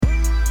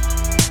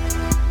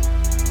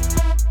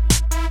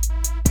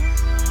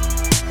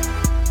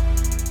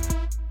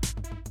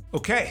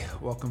Okay,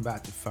 welcome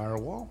back to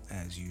Firewall.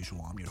 As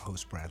usual, I'm your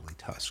host, Bradley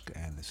Tusk,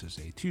 and this is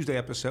a Tuesday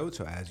episode.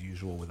 So as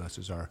usual with us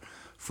is our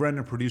friend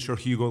and producer,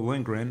 Hugo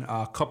Lindgren.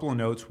 A couple of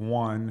notes.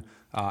 One...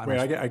 Wait,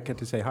 I get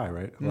to say hi,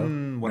 right? Hello?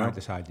 When I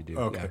decide to do.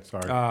 Okay,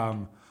 yeah.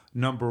 sorry.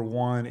 Number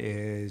one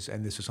is,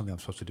 and this is something I'm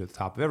supposed to do at the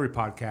top of every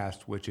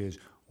podcast, which is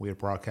we are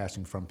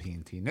broadcasting from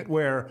P&T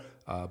Knitwear,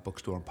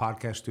 bookstore and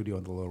podcast studio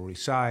on the Lower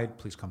East Side.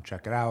 Please come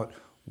check it out,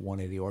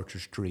 180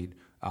 Orchard Street.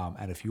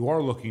 And if you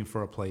are looking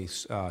for a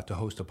place to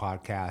host a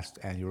podcast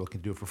and you're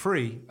looking to do it for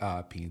free,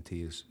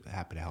 P&T is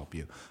happy to help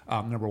you.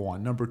 Number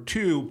one. Number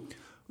two,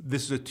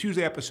 this is a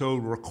Tuesday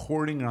episode. We're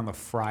recording it on the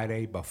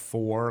Friday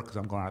before because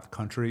I'm going out of the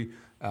country.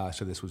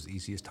 So this was the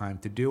easiest time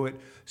to do it.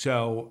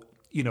 So,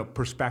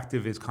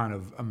 perspective is kind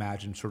of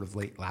imagined sort of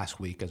late last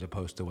week as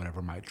opposed to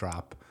whatever might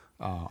drop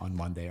on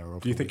Monday or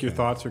over. Do you think your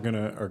thoughts are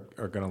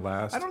gonna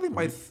last? I don't think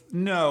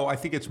no. I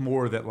think it's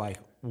more that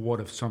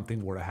what if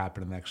something were to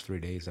happen in the next 3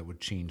 days that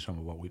would change some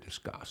of what we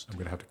discussed? I'm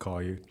gonna have to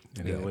call you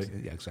in Italy.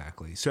 Yeah,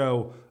 exactly.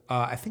 So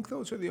I think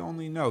those are the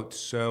only notes.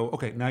 So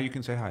okay, now you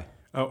can say hi.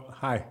 Oh,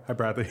 hi,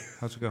 Bradley.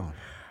 How's it going?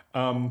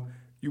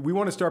 We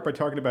want to start by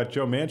talking about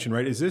Joe Manchin,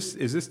 right? Is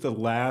this the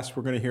last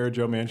we're going to hear of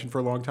Joe Manchin for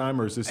a long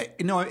time, or is this?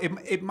 No,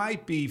 it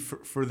might be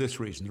for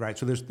this reason, right?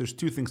 So there's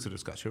two things to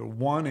discuss here.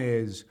 One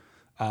is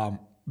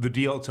the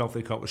deal itself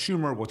they cut with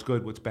Schumer, what's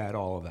good, what's bad,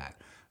 all of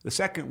that. The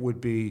second would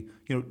be,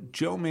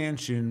 Joe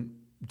Manchin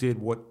did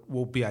what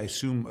will be, I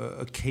assume,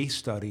 a case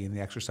study in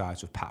the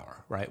exercise of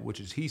power, right?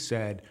 Which is he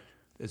said,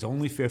 there's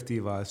only 50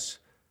 of us.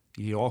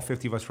 You need all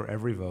 50 of us for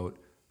every vote.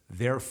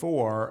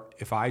 Therefore,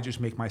 if I just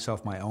make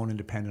myself my own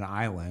independent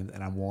island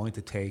and I'm willing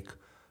to take,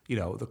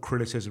 the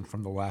criticism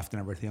from the left and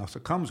everything else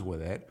that comes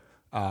with it,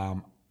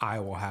 I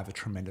will have a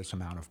tremendous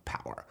amount of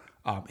power.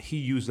 He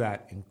used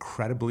that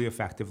incredibly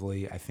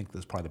effectively. I think this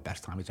is probably the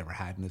best time he's ever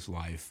had in his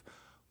life.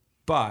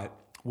 But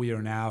we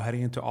are now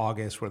heading into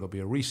August where there'll be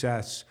a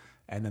recess,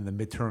 and then the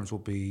midterms will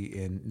be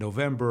in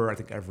November. I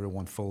think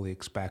everyone fully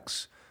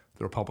expects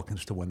the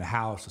Republicans to win the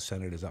House. The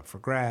Senate is up for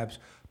grabs.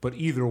 But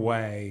either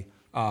way,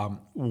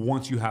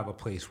 once you have a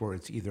place where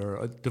it's either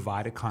a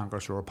divided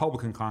Congress or a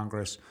Republican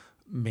Congress,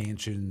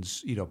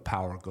 Manchin's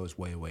power goes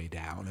way, way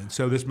down, and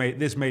so this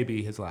may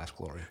be his last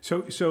glory.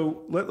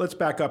 So let's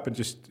back up and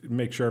just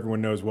make sure everyone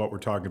knows what we're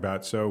talking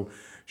about. So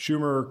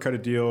Schumer cut a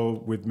deal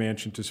with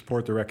Manchin to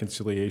support the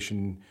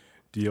reconciliation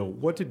deal.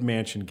 What did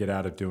Manchin get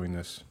out of doing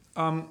this?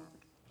 A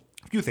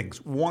few things.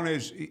 One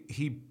is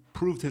he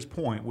proved his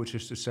point, which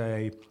is to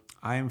say,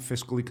 I am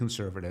fiscally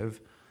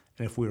conservative,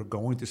 and if we are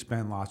going to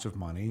spend lots of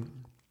money,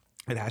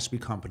 it has to be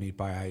accompanied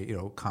by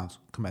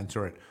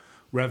commensurate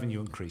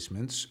revenue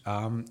increasements,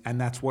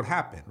 and that's what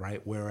happened,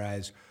 right?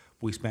 Whereas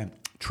we spent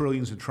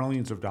trillions and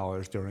trillions of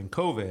dollars during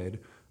COVID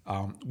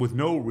with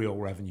no real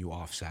revenue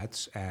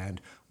offsets,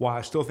 and while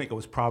I still think it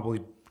was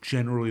probably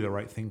generally the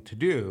right thing to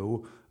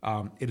do,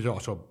 it is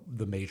also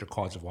the major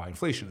cause of why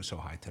inflation is so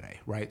high today,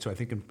 right? So I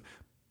think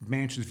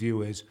Manchin's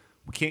view is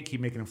we can't keep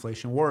making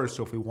inflation worse,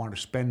 so if we want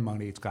to spend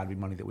money, it's got to be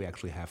money that we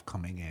actually have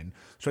coming in.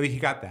 So I think he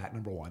got that,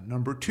 number one.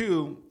 Number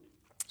two,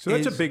 so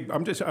that's a big, I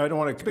don't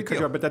want to cut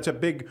you off, but that's a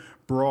big,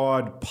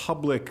 broad,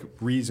 public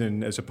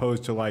reason as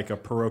opposed to like a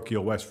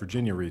parochial West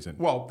Virginia reason.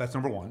 Well, that's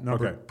number one.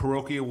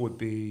 Parochial would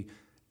be,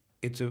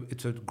 it's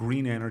a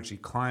green energy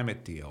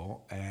climate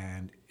deal,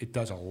 and it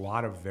does a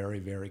lot of very,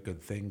 very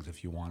good things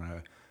if you want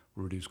to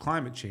reduce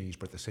climate change,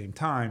 but at the same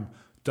time,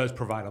 does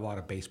provide a lot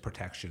of base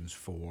protections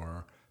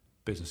for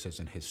businesses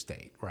in his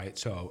state, right?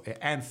 So,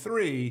 and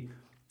three,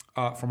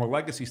 from a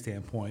legacy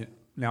standpoint,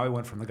 now he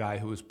went from the guy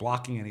who was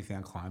blocking anything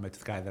on climate to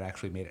the guy that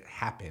actually made it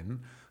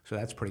happen. So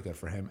that's pretty good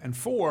for him. And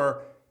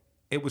four,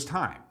 it was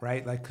time,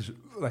 right? Because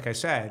like I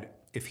said,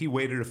 if he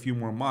waited a few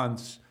more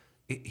months,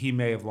 he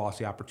may have lost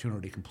the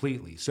opportunity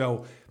completely.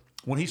 So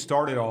when he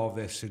started all of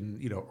this in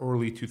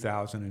early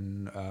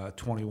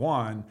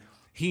 2021,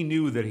 he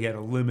knew that he had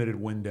a limited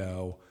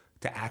window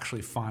to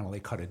actually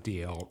finally cut a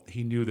deal.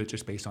 He knew that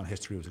just based on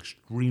history, it was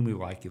extremely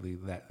likely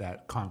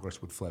that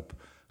Congress would flip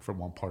from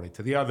one party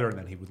to the other, and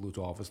then he would lose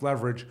all of his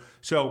leverage.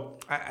 So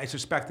I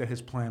suspect that his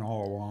plan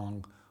all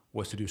along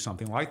was to do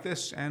something like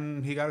this,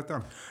 and he got it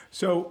done.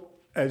 So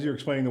as you're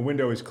explaining, the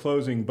window is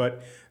closing,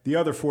 but the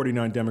other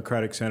 49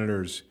 Democratic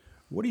senators,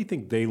 what do you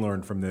think they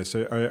learned from this?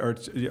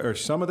 Are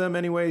some of them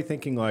anyway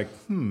thinking like,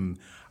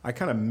 I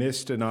kind of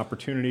missed an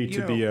opportunity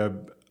to be a...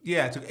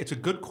 Yeah, it's a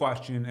good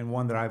question, and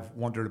one that I've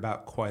wondered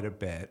about quite a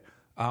bit.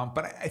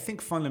 But I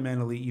think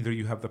fundamentally either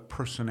you have the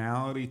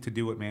personality to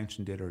do what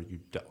Manchin did or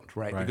you don't,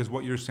 right? Because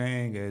what you're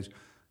saying is,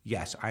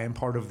 yes, I am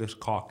part of this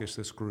caucus,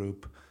 this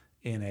group,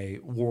 in a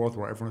world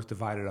where everyone's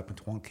divided up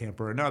into one camp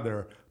or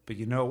another. But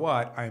you know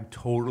what? I am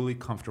totally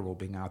comfortable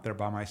being out there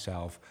by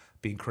myself,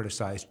 being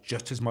criticized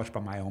just as much by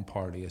my own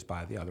party as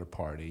by the other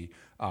party,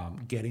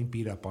 getting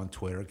beat up on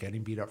Twitter,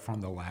 getting beat up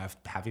from the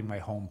left, having my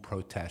home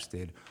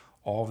protested,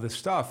 all of this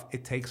stuff.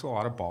 It takes a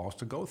lot of balls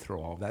to go through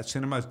all of that.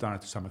 Sinema has done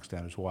it to some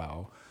extent as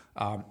well.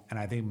 And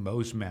I think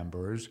most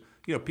members,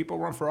 people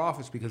run for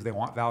office because they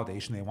want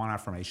validation, they want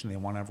affirmation, they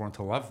want everyone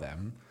to love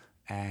them.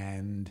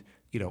 And,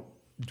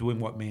 doing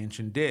what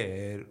Manchin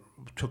did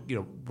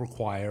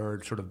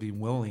required sort of being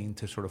willing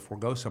to sort of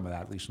forego some of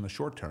that, at least in the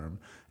short term.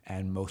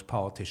 And most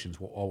politicians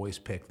will always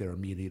pick their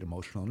immediate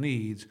emotional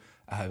needs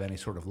ahead of any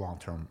sort of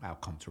long-term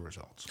outcomes or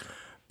results.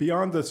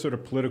 Beyond the sort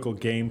of political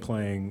game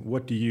playing,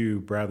 what do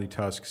you, Bradley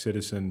Tusk,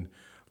 citizen,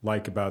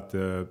 like about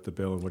the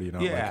bill, and what do you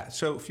not like?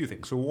 So a few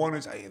things. So one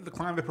is the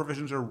climate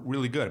provisions are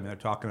really good. I mean, they're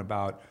talking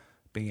about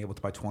being able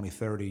to, by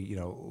 2030,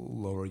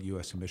 lower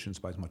U.S. emissions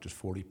by as much as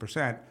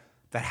 40%.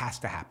 That has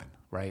to happen,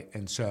 right?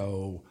 And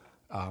so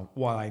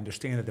while I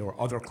understand that there were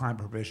other climate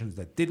provisions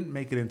that didn't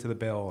make it into the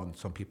bill, and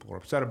some people are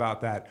upset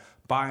about that,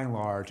 by and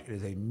large, it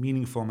is a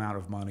meaningful amount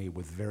of money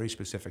with very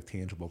specific,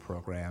 tangible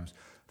programs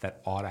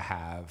that ought to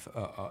have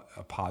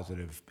a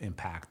positive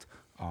impact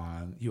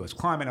on U.S.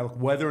 climate. Now,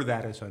 whether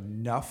that is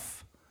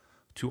enough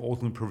to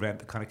ultimately prevent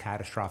the kind of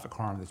catastrophic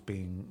harm that's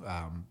being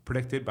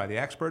predicted by the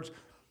experts,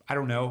 I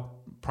don't know.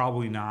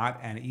 Probably not.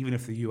 And even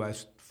if the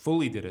U.S.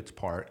 fully did its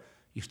part,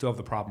 you still have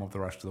the problem of the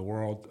rest of the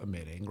world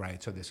emitting,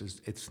 right? So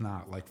it's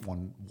not like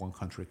one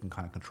country can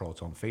kind of control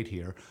its own fate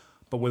here.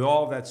 But with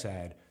all of that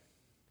said,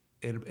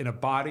 in a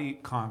body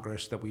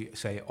Congress that we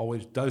say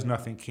always does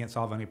nothing, can't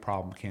solve any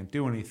problem, can't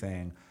do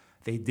anything,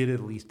 they did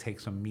at least take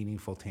some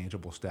meaningful,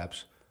 tangible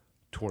steps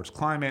towards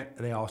climate.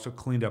 They also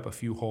cleaned up a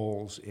few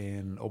holes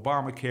in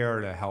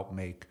Obamacare to help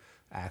make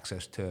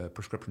access to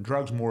prescription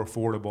drugs more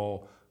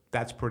affordable.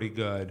 That's pretty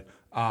good.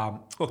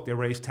 Look, they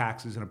raised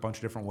taxes in a bunch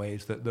of different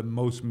ways. The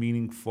most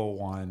meaningful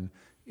one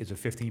is a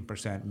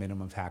 15%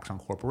 minimum tax on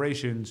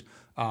corporations.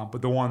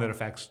 But the one that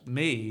affects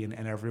me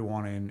and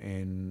everyone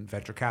in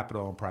venture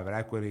capital and private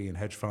equity and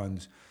hedge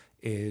funds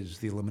is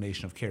the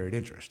elimination of carried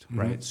interest,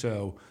 right?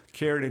 So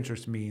carried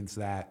interest means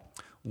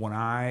that when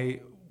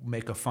I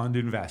make a fund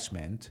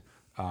investment,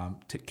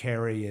 to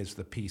carry is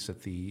the piece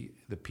that the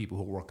people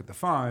who work at the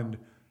fund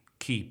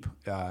keep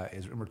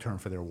is in return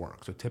for their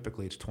work. So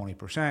typically it's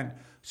 20%.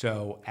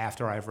 So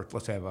after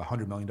let's say I have a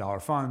 $100 million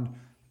fund,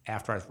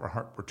 after I've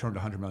returned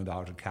 $100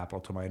 million in capital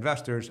to my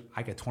investors,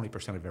 I get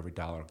 20% of every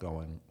dollar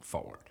going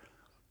forward.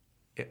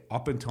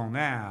 Up until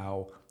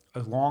now,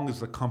 as long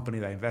as the company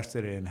that I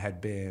invested in had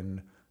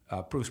been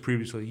was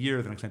previously a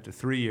year, then extended to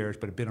 3 years,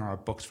 but had been on our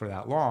books for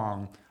that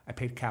long, I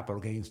paid capital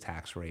gains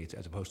tax rates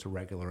as opposed to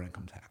regular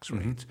income tax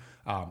rates.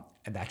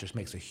 And that just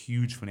makes a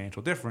huge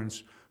financial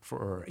difference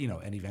for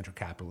any venture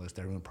capitalist,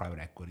 anyone in private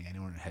equity,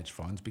 anyone in hedge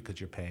funds, because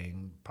you're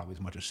paying probably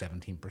as much as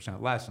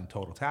 17% less in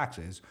total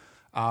taxes.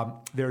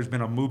 There's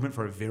been a movement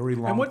for a very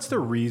long time. And what's the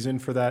reason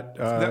for that?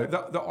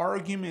 The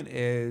argument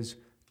is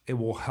it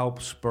will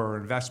help spur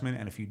investment,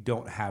 and if you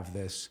don't have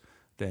this,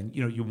 then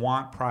you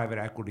want private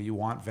equity, you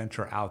want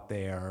venture out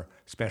there,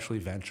 especially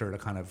venture, to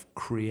kind of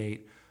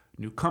create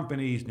new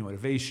companies, new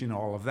innovation,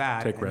 all of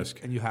that. Take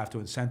risk. And you have to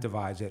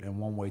incentivize it, and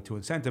one way to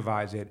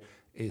incentivize it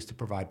is to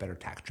provide better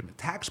tax treatment.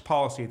 Tax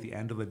policy at the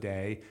end of the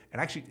day,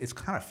 and actually it's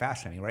kind of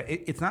fascinating, right?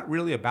 It's not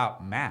really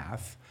about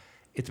math,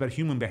 it's about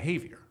human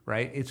behavior,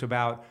 right? It's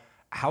about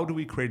how do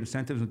we create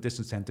incentives and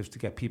disincentives to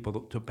get people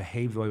to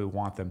behave the way we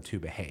want them to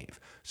behave.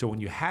 So when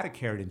you had a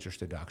carried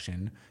interest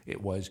deduction,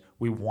 it was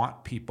we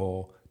want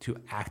people to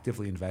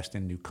actively invest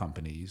in new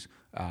companies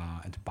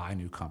and to buy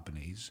new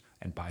companies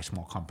and buy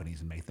small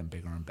companies and make them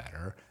bigger and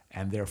better.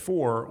 And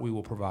therefore, we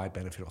will provide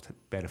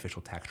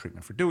beneficial tax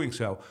treatment for doing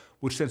so,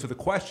 which then, so the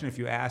question, if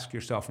you ask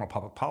yourself from a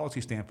public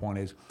policy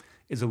standpoint,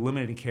 is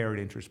eliminating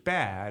carried interest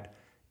bad?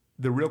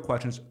 The real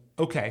question is,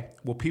 okay,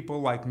 will people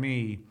like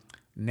me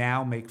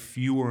now make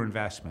fewer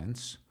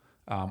investments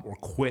or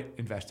quit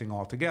investing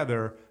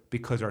altogether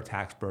because our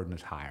tax burden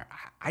is higher?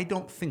 I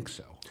don't think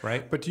so,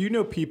 right? But do you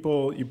know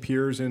people, your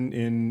peers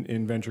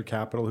in venture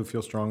capital, who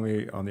feel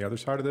strongly on the other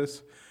side of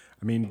this?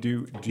 I mean,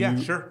 do yeah,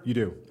 you? Sure. You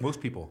do? Most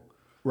people.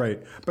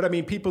 Right. But I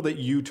mean, people that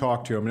you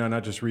talk to, I mean, I'm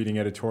not just reading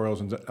editorials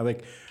and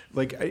like,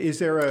 is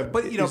there a...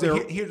 But, here's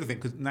the thing,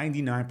 because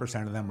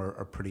 99% of them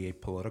are pretty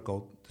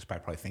apolitical,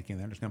 despite probably thinking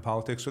they understand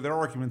politics. So their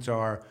arguments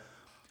are,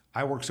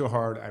 I work so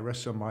hard, I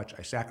risk so much,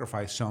 I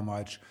sacrifice so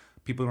much,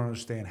 people don't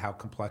understand how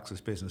complex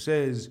this business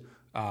is.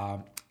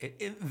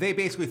 They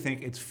basically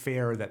think it's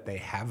fair that they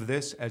have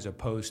this, as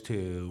opposed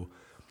to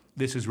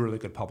this is really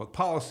good public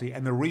policy.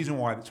 And the reason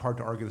why it's hard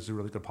to argue this is a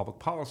really good public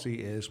policy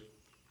is,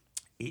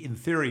 in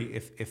theory,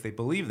 if they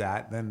believe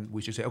that, then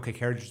we should say, okay,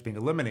 carriage is being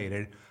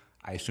eliminated.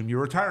 I assume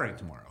you're retiring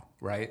tomorrow,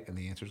 right? And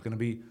the answer is going to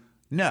be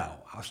no.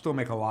 I'll still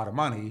make a lot of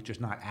money, just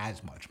not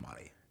as much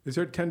money. Does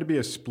there tend to be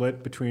a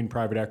split between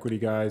private equity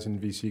guys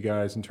and VC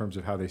guys in terms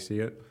of how they see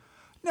it?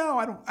 No,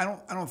 I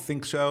don't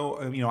think so.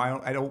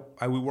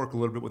 We work a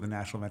little bit with the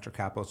National Venture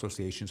Capital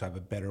Association, so I have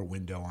a better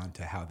window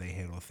onto how they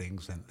handle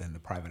things than the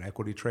private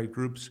equity trade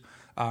groups.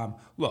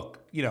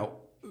 Look,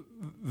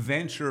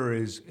 venture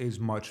is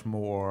much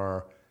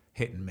more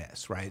hit and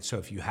miss, right? So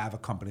if you have a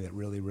company that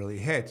really, really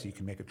hits, you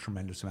can make a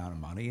tremendous amount of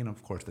money, and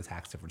of course the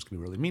tax difference can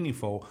be really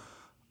meaningful.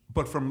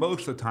 But for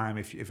most of the time,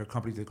 if a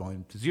company's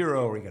going to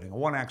zero or you're getting a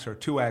 1x or a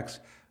 2x,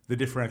 the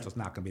differential is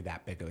not going to be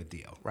that big of a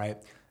deal, right?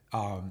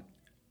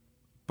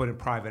 But in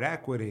private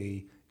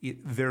equity,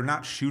 they're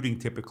not shooting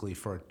typically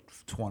for a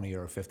 20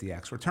 or a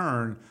 50x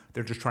return.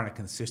 They're just trying to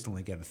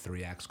consistently get a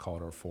 3x, call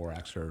it, or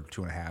 4x or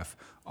 2.5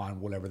 on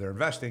whatever they're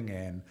investing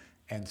in.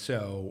 And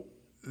so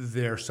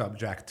they're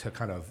subject to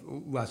kind of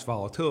less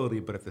volatility,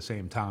 but at the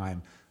same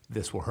time,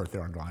 this will hurt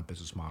their underlying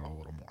business model a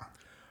little more.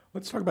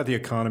 Let's talk about the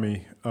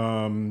economy.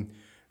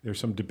 There's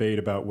some debate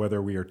about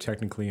whether we are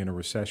technically in a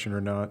recession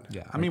or not.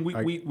 Yeah, I mean,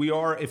 we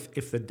are,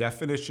 if the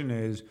definition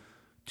is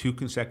 2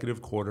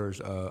 consecutive quarters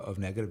of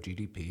negative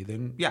GDP,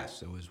 then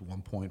yes, it was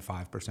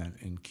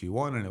 1.5% in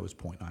Q1 and it was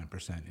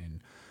 0.9%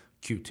 in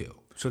Q2.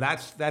 So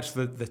that's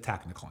the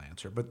technical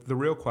answer. But the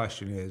real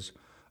question is,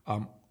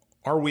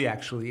 are we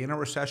actually in a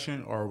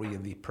recession, or are we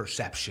in the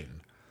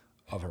perception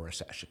of a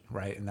recession,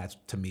 right? And that's,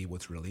 to me,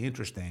 what's really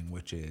interesting,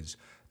 which is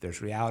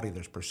there's reality,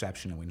 there's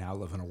perception, and we now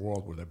live in a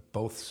world where they're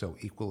both so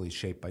equally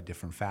shaped by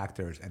different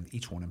factors, and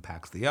each one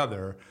impacts the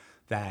other,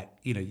 that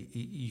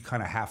you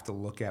kind of have to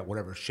look at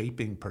whatever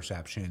shaping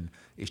perception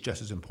is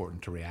just as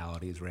important to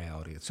reality as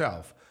reality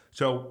itself.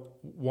 So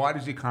why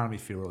does the economy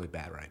feel really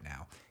bad right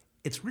now?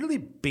 It's really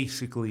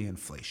basically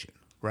inflation,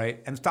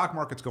 right? And the stock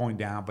market's going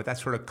down, but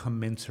that's sort of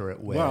commensurate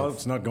with. Well,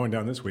 it's not going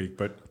down this week,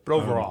 but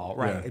overall,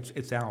 right? Yeah.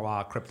 It's down a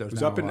lot. Crypto's It's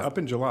down up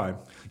in July.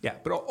 Yeah,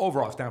 but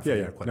overall, it's down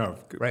fairly quickly. No,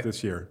 right?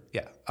 This year.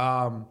 Yeah,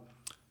 and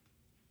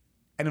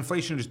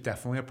inflation is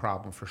definitely a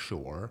problem for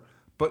sure.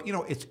 But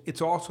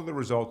it's also the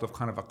result of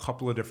kind of a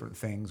couple of different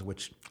things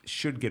which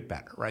should get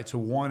better, right? So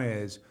one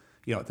is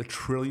the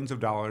trillions of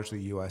dollars the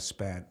U.S.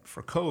 spent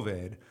for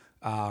COVID,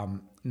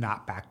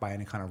 not backed by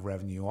any kind of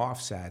revenue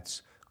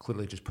offsets,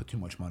 clearly just put too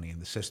much money in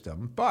the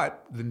system.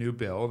 But the new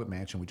bill, the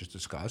Manchin we just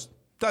discussed,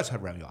 does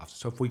have revenue offsets.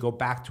 So if we go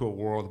back to a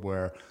world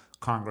where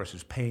Congress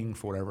is paying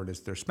for whatever it is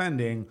they're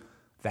spending,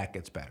 that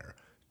gets better.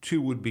 2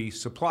 would be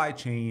supply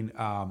chain.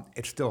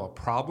 It's still a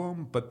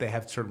problem, but they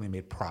have certainly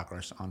made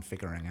progress on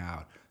figuring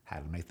out how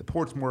to make the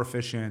ports more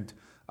efficient.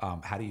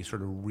 How do you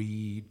sort of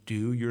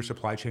redo your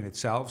supply chain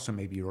itself so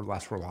maybe you're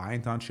less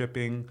reliant on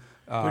shipping?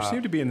 There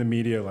seemed to be in the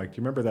media, do you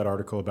remember that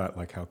article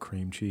about how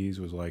cream cheese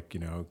was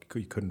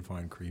you couldn't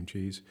find cream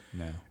cheese?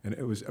 No. And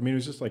it was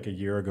just like a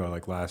year ago,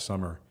 last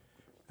summer.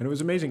 And it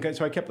was amazing.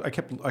 So I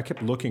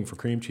kept looking for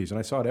cream cheese, and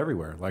I saw it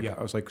everywhere.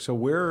 I was like, so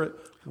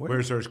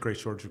where's there a great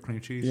shortage of cream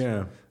cheese?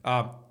 Yeah.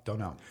 Don't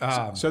know.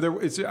 So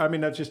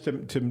that's just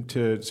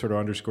to sort of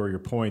underscore your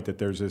point that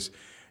there's this,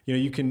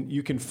 you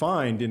can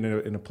find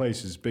in a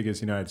place as big as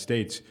the United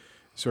States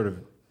sort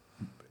of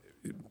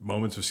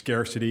moments of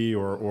scarcity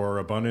or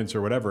abundance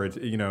or whatever.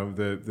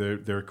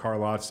 There are car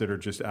lots that are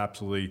just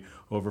absolutely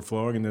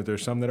overflowing, and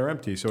there's some that are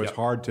empty. So it's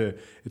hard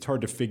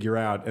to figure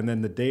out. And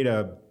then the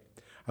data.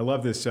 I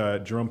love this.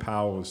 Jerome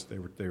Powell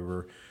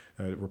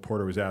a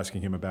reporter was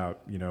asking him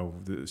about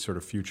the sort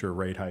of future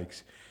rate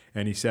hikes,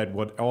 and he said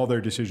all their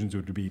decisions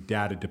would be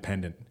data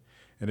dependent.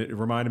 And it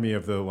reminded me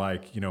of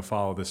the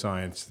follow the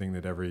science thing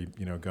that every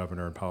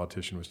governor and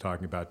politician was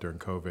talking about during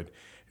COVID.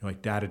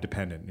 Data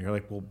dependent. And you're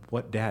like, well,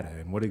 what data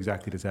and what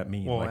exactly does that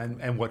mean? Well,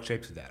 and what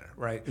shapes the data,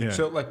 right? Yeah.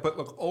 So but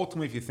look,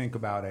 ultimately, if you think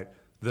about it,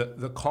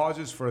 the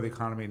causes for the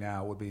economy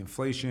now would be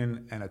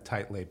inflation and a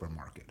tight labor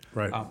market.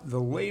 Right. The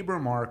labor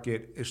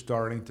market is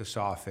starting to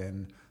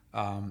soften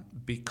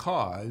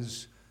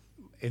because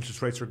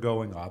interest rates are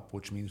going up,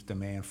 which means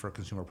demand for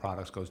consumer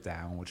products goes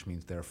down, which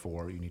means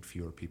therefore you need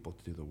fewer people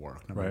to do the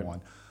work, number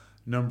one.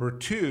 Number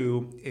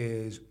 2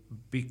 is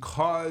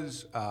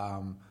because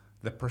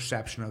the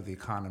perception of the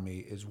economy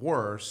is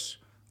worse,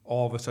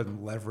 all of a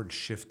sudden leverage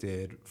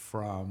shifted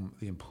from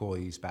the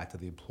employees back to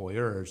the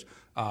employers.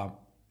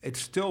 It's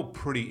still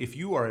if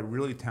you are a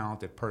really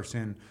talented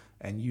person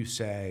and you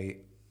say,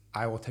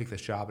 I will take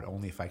this job, but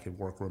only if I could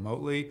work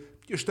remotely,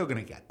 you're still going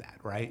to get that,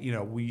 right?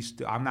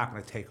 I'm not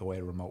going to take away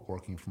remote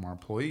working from our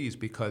employees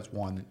because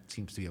one, it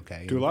seems to be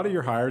okay. Do a lot of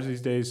your hires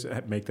these days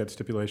make that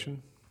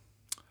stipulation?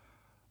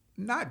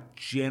 Not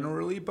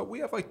generally, but we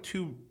have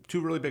two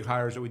really big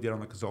hires that we did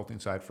on the consulting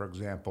side, for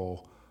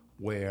example,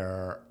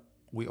 where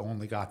we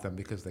only got them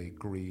because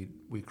we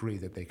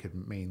agreed that they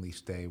could mainly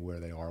stay where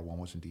they are. One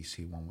was in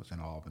D.C., one was in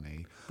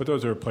Albany. But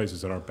those are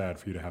places that aren't bad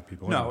for you to have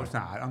people in. No, it's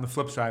not. On the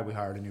flip side, we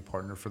hired a new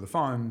partner for the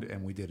fund,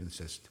 and we did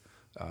insist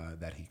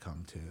that he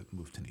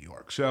move to New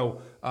York.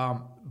 So,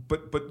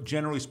 but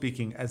generally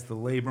speaking, as the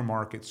labor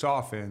market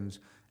softens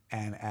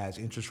and as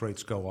interest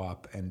rates go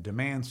up and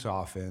demand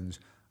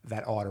softens,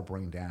 that ought to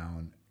bring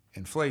down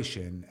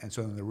inflation. And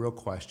so then the real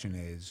question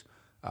is,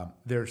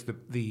 there's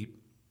the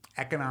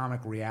economic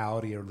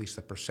reality, or at least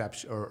the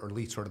perception, or at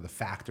least sort of the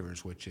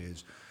factors, which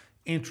is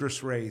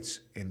interest rates,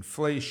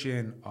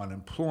 inflation,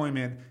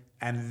 unemployment,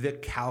 and the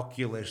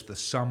calculus, the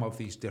sum of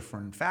these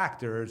different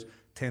factors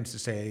tends to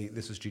say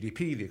this is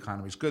GDP, the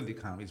economy's good, the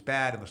economy's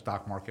bad, and the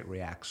stock market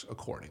reacts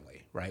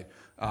accordingly, right?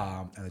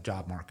 And the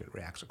job market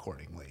reacts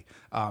accordingly.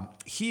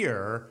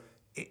 Here,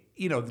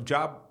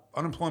 the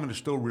unemployment is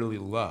still really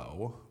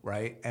low,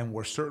 right? And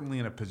we're certainly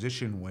in a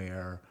position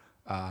where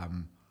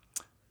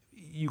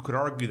you could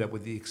argue that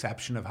with the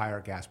exception of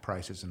higher gas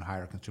prices and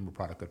higher consumer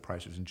product good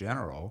prices in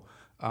general,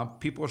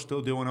 people are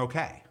still doing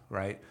okay,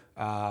 right?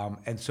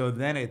 And so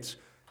then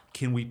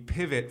can we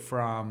pivot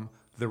from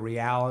the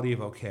reality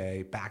of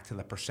okay back to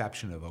the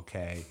perception of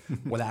okay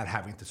without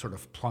having to sort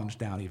of plunge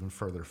down even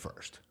further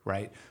first,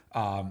 right?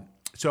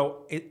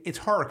 So it's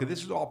hard because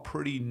this is all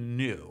pretty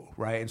new,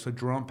 right? And so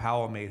Jerome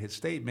Powell made his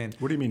statement.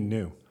 What do you mean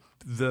new?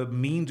 The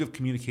means of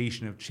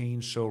communication have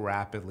changed so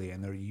rapidly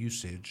and their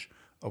usage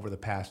over the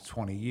past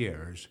 20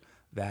 years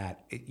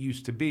that it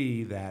used to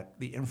be that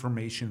the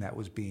information that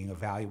was being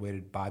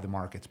evaluated by the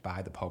markets,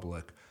 by the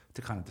public,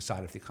 to kind of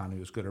decide if the economy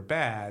was good or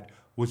bad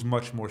was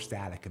much more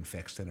static and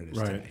fixed than it is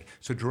today.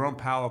 So Jerome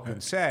Powell can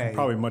say...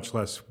 Probably much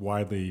less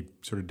widely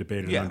sort of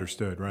debated and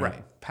understood, right?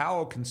 Right.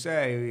 Powell can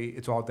say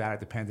it's all data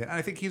dependent. And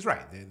I think he's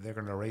right. They're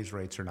going to raise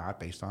rates or not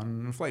based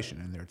on inflation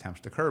and their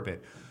attempts to curb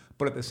it.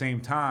 But at the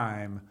same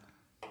time,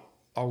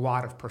 a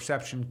lot of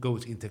perception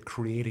goes into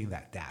creating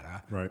that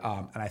data. Right.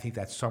 And I think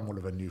that's somewhat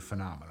of a new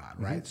phenomenon,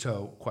 right?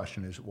 So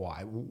question is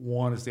why?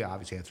 One is the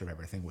obvious answer of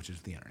everything, which is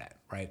the internet,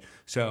 right?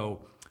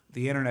 So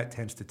the internet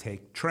tends to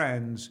take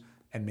trends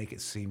and make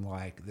it seem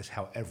like this is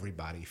how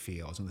everybody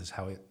feels and this is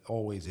how it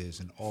always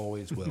is and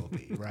always will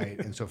be, right?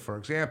 And so, for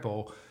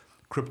example,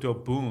 crypto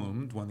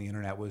boomed when the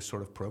internet was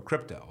sort of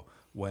pro-crypto.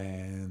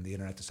 When the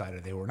internet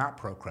decided they were not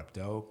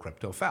pro-crypto,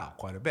 crypto fell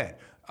quite a bit.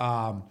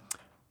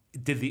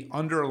 Did the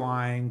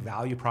underlying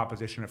value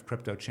proposition of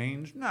crypto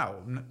change?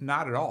 No,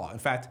 not at all. In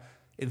fact,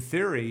 in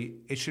theory,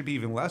 it should be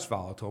even less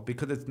volatile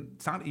because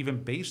it's not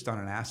even based on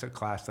an asset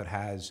class that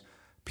has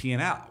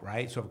P&L,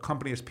 right? So if a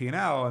company has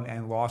P&L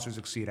and losses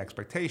exceed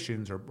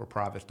expectations or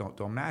profits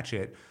don't match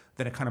it,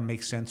 then it kind of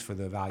makes sense for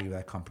the value of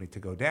that company to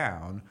go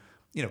down.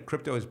 You know,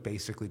 crypto is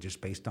basically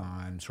just based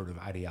on sort of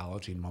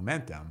ideology and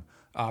momentum.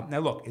 Now,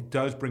 look, it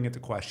does bring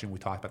into question, we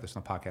talked about this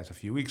on the podcast a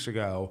few weeks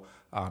ago,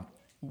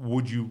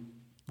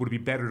 would it be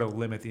better to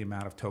limit the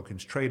amount of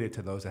tokens traded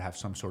to those that have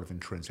some sort of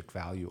intrinsic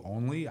value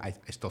only? I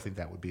still think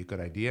that would be a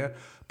good idea.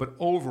 But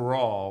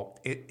overall,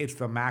 it's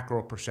the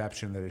macro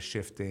perception that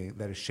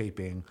is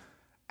shaping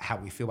how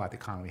we feel about the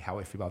economy, how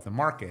we feel about the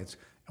markets.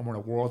 And we're in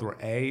a world where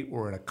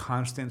we're in a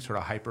constant sort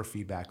of hyper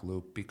feedback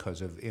loop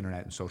because of the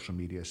internet and social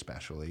media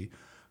especially.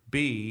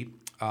 B,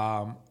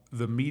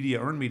 the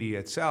earned media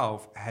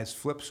itself has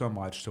flipped so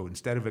much. So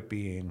instead of it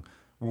being,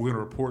 we're going to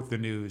report the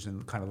news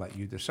and kind of let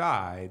you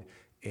decide,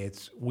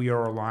 we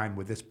are aligned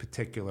with this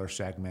particular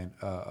segment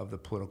of the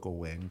political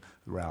wing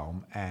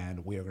realm,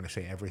 and we are going to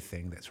say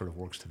everything that sort of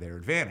works to their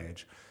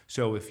advantage.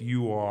 So if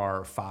you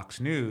are Fox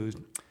News,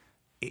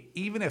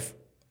 even if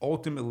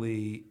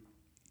ultimately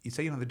you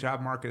say, the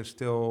job market is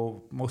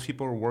still, most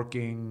people are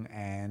working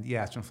and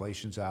yes,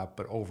 inflation's up,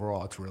 but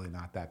overall it's really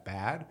not that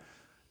bad,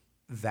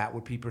 that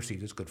would be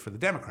perceived as good for the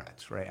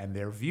Democrats, right? And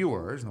their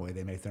viewers, and the way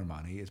they make their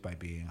money is by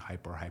being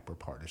hyper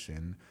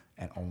partisan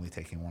and only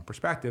taking one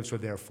perspective. So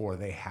therefore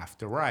they have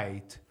to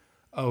write,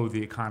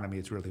 the economy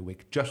is really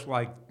weak, just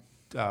like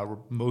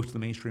most of the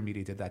mainstream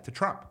media did that to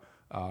Trump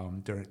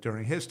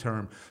during his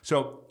term.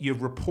 So you're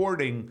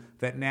reporting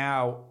that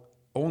now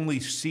only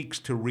seeks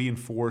to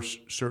reinforce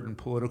certain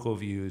political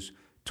views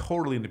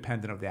totally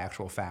independent of the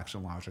actual facts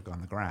and logic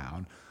on the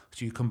ground.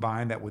 So you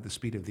combine that with the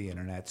speed of the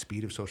internet,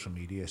 speed of social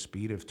media,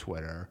 speed of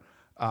Twitter,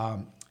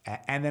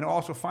 and then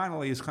also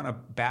finally is kind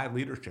of bad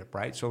leadership,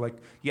 right? So like,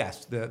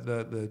 yes,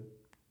 the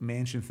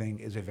Manchin thing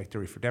is a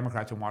victory for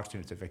Democrats in Washington.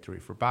 It's a victory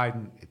for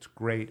Biden. It's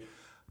great.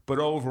 But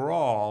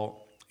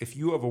overall, if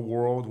you have a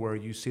world where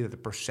you see that the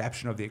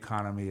perception of the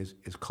economy is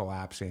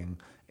collapsing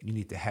and you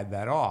need to head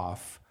that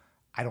off,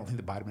 I don't think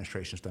the Biden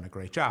administration has done a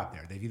great job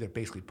there. They've either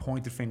basically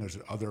pointed fingers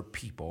at other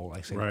people,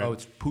 like saying,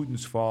 it's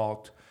Putin's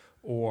fault,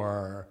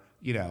 or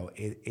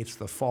it's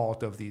the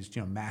fault of these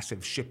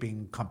massive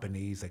shipping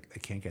companies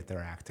that can't get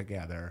their act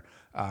together.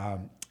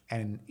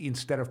 And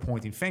instead of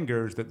pointing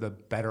fingers, the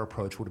better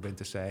approach would have been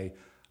to say,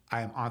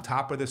 I am on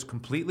top of this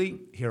completely.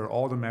 Here are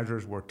all the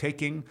measures we're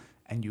taking,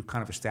 and you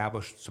kind of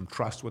establish some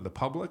trust with the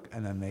public,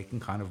 and then they can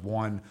kind of,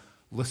 one,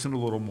 listen a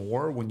little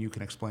more when you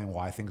can explain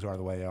why things are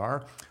the way they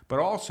are, but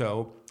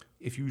also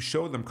if you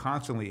show them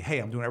constantly, hey,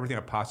 I'm doing everything I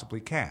possibly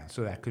can.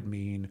 So that could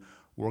mean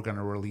we're going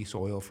to release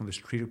oil from the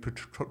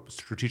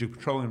Strategic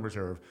Petroleum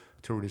Reserve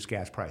to reduce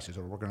gas prices,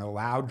 or we're going to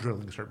allow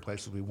drilling in certain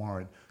places we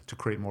warrant to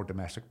create more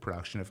domestic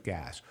production of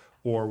gas,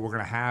 or we're going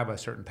to have a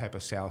certain type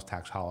of sales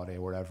tax holiday,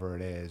 whatever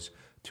it is,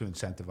 to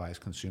incentivize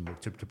consumers,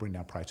 to bring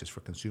down prices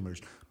for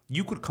consumers.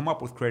 You could come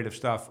up with creative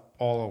stuff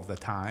all of the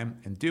time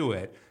and do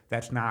it.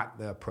 That's not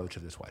the approach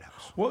of this White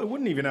House. Well, it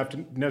wouldn't even have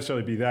to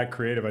necessarily be that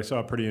creative. I saw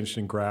a pretty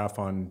interesting graph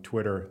on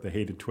Twitter, the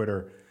hated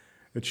Twitter,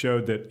 that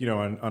showed that,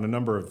 on a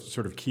number of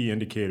sort of key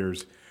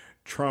indicators,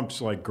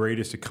 Trump's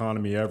greatest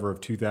economy ever of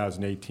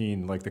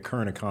 2018, like the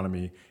current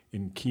economy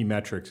in key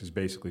metrics, is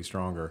basically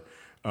stronger.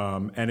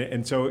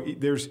 And so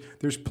there's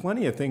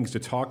plenty of things to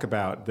talk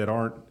about that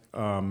aren't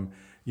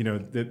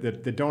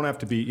that don't have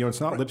to be, it's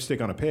not lipstick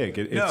on a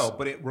pig. No,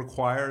 but it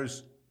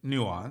requires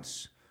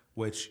nuance,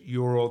 which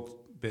your old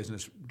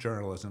business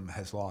journalism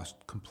has lost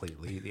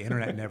completely. The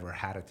internet never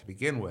had it to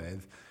begin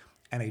with.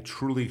 And a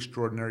truly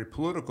extraordinary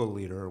political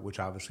leader, which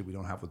obviously we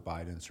don't have with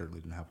Biden,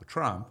 certainly didn't have with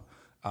Trump,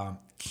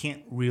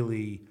 can't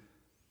really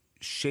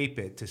shape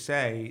it to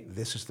say,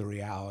 this is the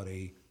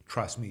reality,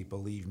 trust me,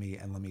 believe me,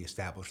 and let me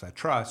establish that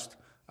trust.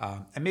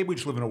 And maybe we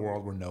just live in a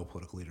world where no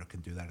political leader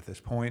can do that at this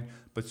point.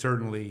 But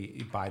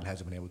certainly Biden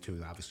hasn't been able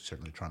to. Obviously,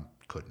 certainly Trump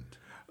couldn't.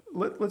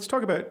 Let's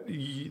talk about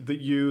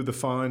the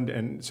fund,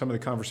 and some of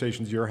the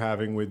conversations you're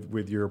having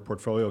with your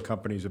portfolio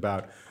companies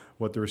about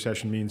what the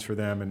recession means for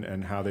them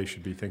and how they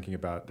should be thinking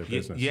about their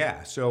business.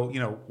 Yeah. So,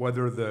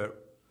 whether the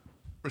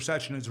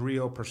recession is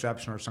real,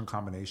 perception, or some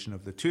combination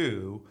of the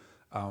two,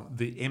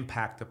 the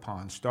impact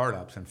upon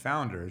startups and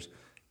founders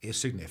is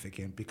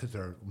significant because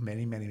there are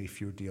many, many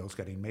fewer deals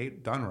getting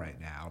done right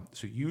now.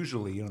 So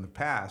usually, in the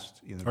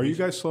past, are you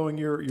guys slowing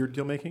your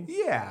deal making?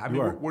 Yeah, I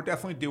mean, we're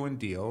definitely doing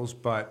deals,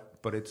 but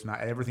it's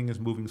not. Everything is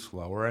moving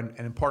slower, and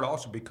in part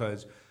also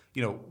because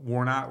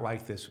we're not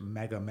like this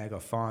mega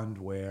fund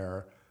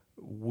where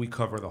we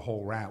cover the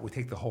whole round. We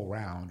take the whole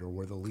round, or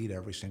we're the lead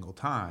every single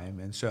time,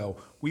 and so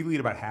we lead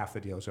about half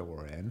the deals that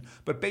we're in.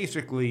 But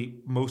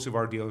basically, most of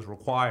our deals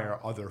require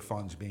other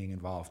funds being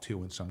involved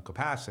too in some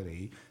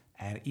capacity.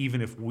 And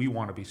even if we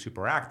want to be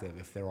super active,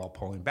 if they're all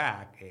pulling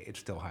back, it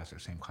still has the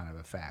same kind of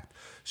effect.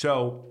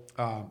 So,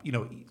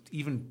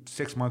 even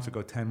 6 months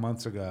ago, 10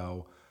 months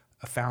ago,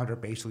 a founder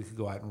basically could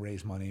go out and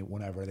raise money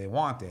whenever they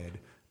wanted.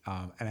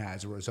 And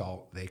as a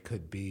result, they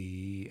could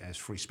be as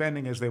free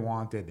spending as they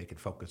wanted. They could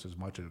focus as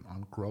much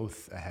on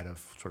growth ahead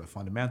of sort of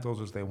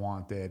fundamentals as they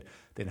wanted.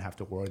 They didn't have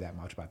to worry that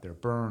much about their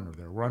burn or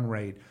their run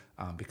rate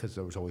because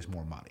there was always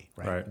more money.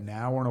 Right?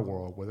 Now we're in a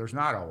world where there's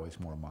not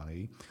always more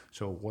money.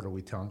 So what are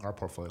we telling our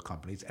portfolio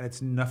companies? And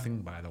it's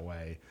nothing, by the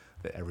way,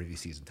 that every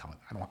VC isn't telling.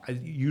 I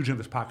usually in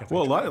this pocket.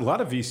 Well, a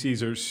lot of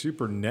VCs are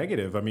super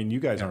negative. I mean, you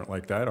guys aren't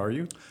like that, are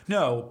you?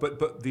 No,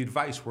 but the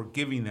advice we're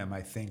giving them,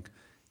 I think,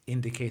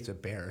 indicates a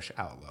bearish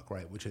outlook,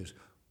 right? Which is,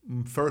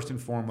 first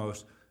and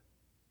foremost,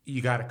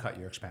 you got to cut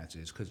your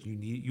expenses because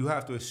you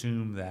have to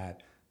assume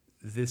that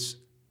this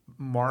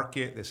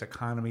market, this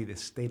economy,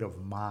 this state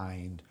of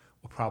mind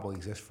will probably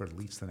exist for at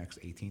least the next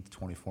 18 to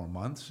 24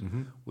 months,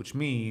 which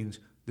means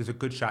there's a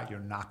good shot you're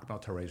not going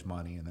to raise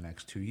money in the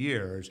next 2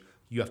 years.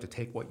 You have to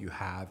take what you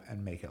have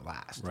and make it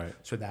last. Right.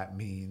 So that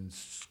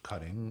means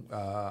cutting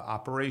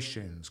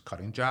operations,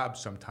 cutting jobs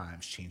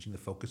sometimes, changing the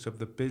focus of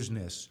the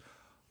business,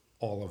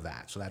 all of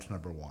that. So that's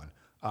number one.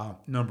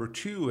 Number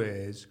two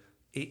is,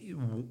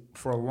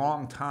 for a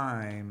long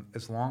time,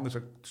 as long as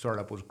a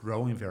startup was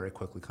growing very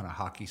quickly, kind of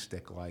hockey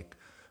stick-like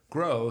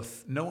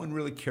growth, no one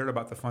really cared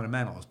about the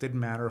fundamentals. Didn't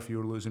matter if you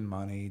were losing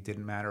money.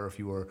 Didn't matter if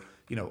you were,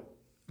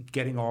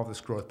 getting all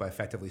this growth by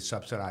effectively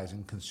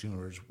subsidizing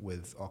consumers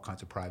with all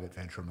kinds of private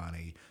venture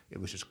money.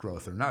 It was just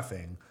growth or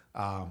nothing.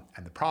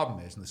 And the problem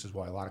is, and this is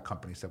why a lot of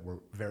companies that were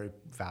very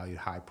valued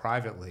high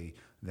privately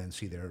then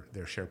see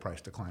their share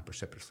price decline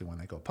precipitously when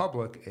they go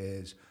public,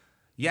 is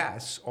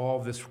yes, all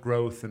of this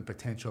growth and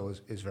potential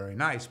is very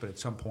nice, but at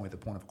some point, the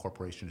point of a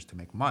corporation is to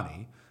make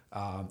money.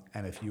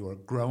 And if you are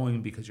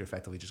growing because you're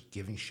effectively just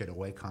giving shit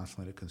away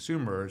constantly to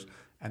consumers,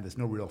 and there's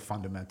no real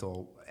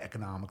fundamental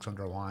economics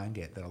underlying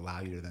it that allow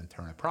you to then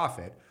turn a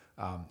profit,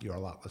 you're a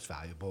lot less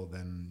valuable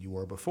than you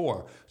were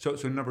before. So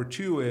number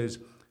two is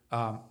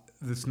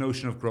this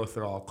notion of growth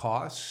at all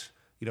costs.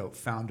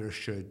 Founders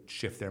should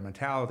shift their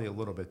mentality a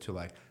little bit to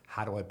like,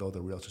 how do I build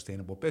a real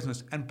sustainable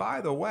business? And by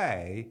the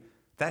way,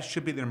 that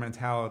should be their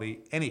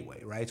mentality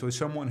anyway, right? So as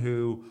someone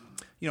who,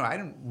 I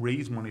didn't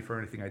raise money for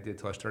anything I did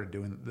till I started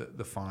doing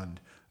the fund.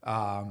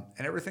 And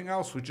everything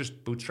else was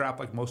just bootstrap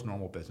like most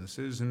normal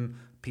businesses. And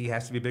P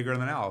has to be bigger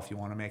than L if you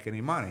want to make any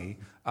money.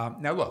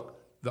 Now look,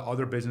 the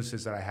other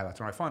businesses that I have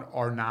outside my fund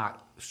are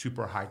not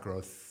super high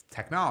growth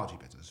technology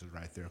businesses,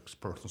 right? They're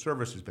personal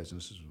services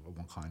businesses of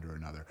one kind or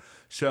another.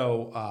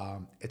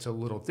 So it's a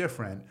little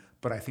different,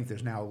 but I think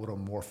there's now a little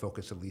more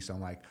focus at least on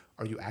like,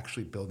 are you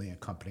actually building a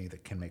company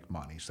that can make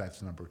money? So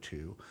that's number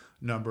two.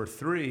 Number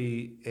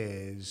three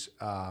is,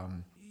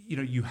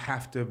 you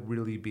have to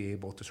really be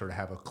able to sort of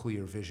have a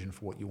clear vision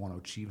for what you want to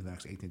achieve in the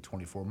next 18 to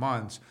 24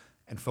 months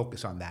and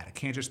focus on that. It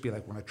can't just be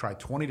like, we're going to try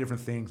 20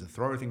 different things and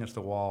throw everything against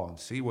the wall and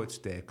see what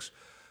sticks.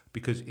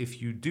 Because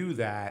if you do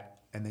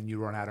that and then you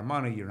run out of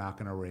money, you're not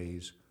going to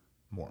raise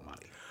more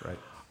money, right?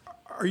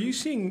 Are you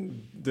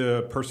seeing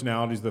the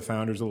personalities of the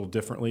founders a little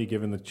differently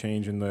given the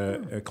change in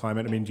the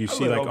climate? I mean, do you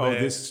see like, oh,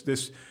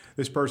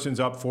 this person's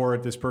up for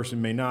it, this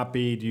person may not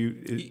be?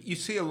 You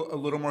see a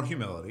little more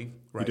humility,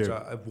 right? You do.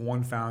 So I have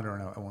one founder,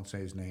 and I won't say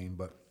his name,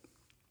 but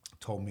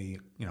told me,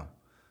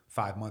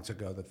 5 months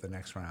ago that the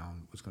next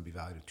round was going to be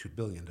valued at $2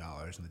 billion,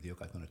 and the deal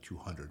got done at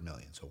 $200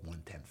 million, so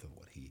 1/10 of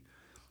what he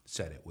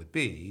said it would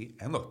be.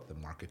 And look, the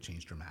market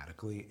changed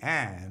dramatically,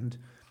 and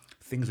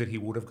things that he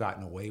would have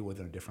gotten away with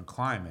in a different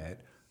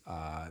climate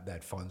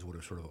that funds would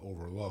have sort of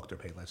overlooked or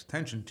paid less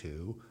attention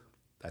to,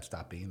 that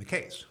stopped being the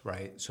case,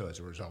 right? So as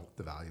a result,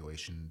 the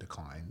valuation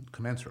declined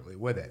commensurately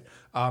with it.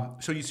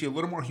 So you see a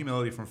little more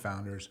humility from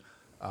founders,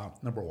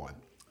 number one.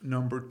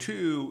 Number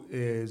two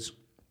is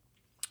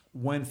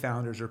when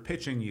founders are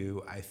pitching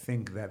you, I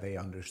think that they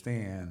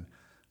understand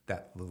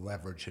that the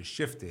leverage has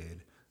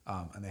shifted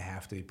and they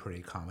have to be pretty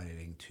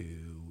accommodating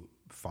to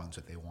funds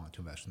that they want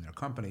to invest in their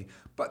company.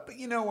 But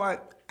you know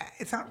what?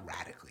 It's not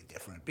radically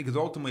different because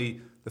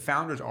ultimately the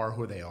founders are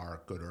who they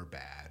are, good or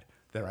bad.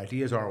 Their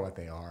ideas are what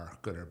they are,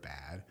 good or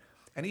bad.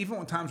 And even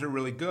when times are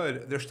really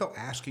good, they're still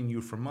asking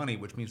you for money,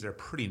 which means they're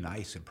pretty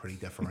nice and pretty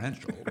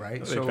differential,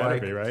 right? They better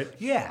be, right?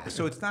 Yeah.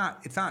 So it's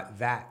not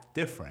that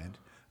different.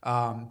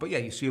 But yeah,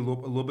 you see a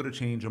little bit of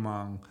change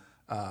among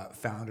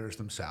founders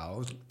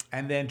themselves,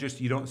 and then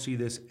just you don't see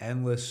this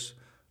endless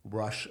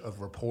rush of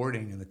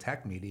reporting in the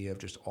tech media of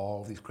just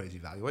all of these crazy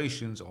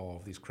valuations, all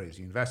of these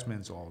crazy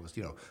investments, all of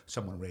this,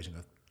 someone raising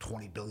a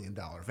 $20 billion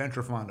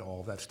venture fund, all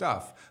of that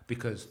stuff,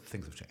 because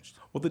things have changed.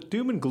 Well, the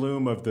doom and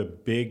gloom of the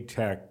big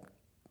tech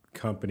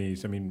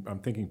companies, I mean, I'm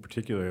thinking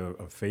particularly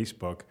of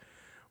Facebook,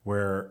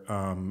 where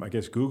I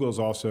guess Google's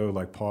also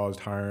like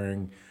paused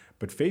hiring,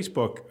 but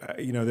Facebook,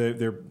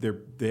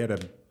 they had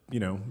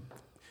a,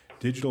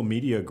 digital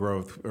media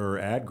growth or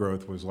ad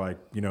growth was like,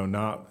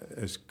 not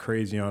as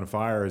crazy on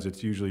fire as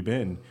it's usually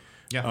been.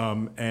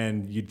 Yeah.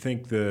 And you'd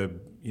think the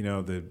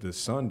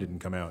sun didn't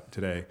come out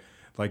today.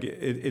 Like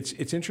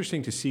it's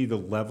interesting to see the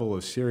level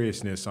of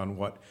seriousness on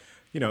what,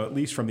 at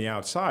least from the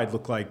outside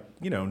look like,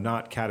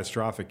 not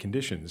catastrophic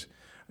conditions.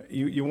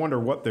 You wonder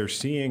what they're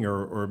seeing,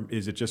 or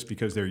is it just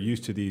because they're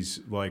used to these,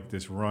 like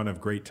this run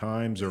of great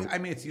times? Or I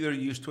mean, it's either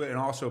used to it, and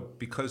also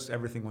because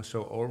everything was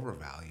so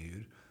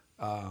overvalued,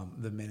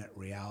 the minute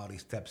reality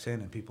steps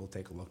in and people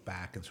take a look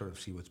back and sort of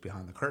see what's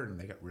behind the curtain,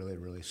 they get really,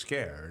 really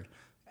scared.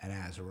 And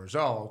as a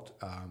result,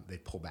 they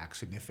pull back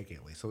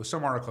significantly. So there was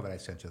some article that I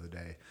sent you the other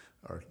day,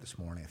 or this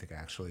morning, I think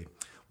actually,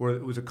 where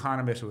it was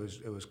economists,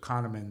 it was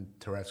Kahneman,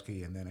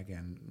 Turetsky, and then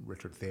again,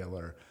 Richard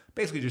Thaler,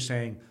 basically just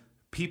saying,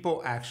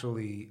 people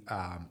actually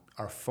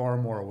are far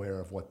more aware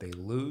of what they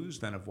lose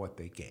than of what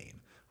they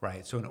gain,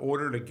 right? So in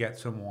order to get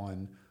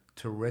someone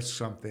to risk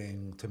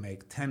something to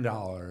make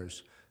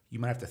 $10, you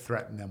might have to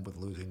threaten them with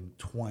losing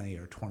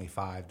 $20 or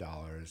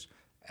 $25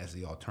 as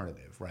the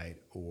alternative, right?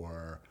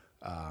 Or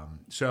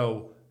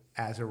so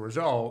as a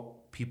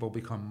result, people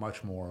become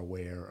much more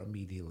aware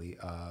immediately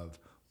of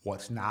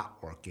what's not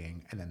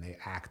working, and then they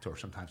act or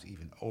sometimes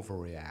even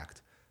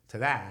overreact to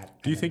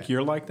that. Do you think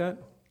you're like that?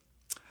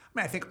 I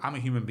mean, I think I'm a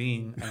human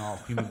being, and all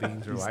human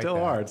beings are you like still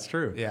that. are. It's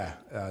true. Yeah,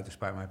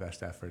 despite my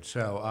best efforts.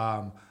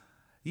 So,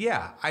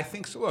 yeah, I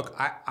think so. Look,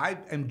 I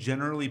am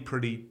generally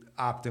pretty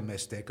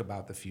optimistic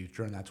about the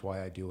future, and that's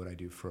why I do what I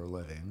do for a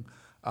living.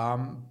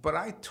 But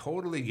I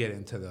totally get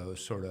into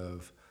those sort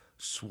of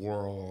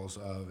swirls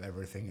of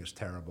everything is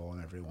terrible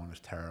and everyone is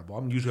terrible.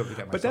 I'm usually able to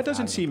get myself. But that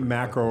doesn't out of it seem pretty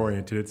macro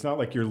oriented. It's not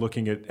like you're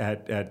looking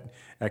at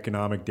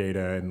economic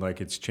data and like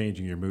it's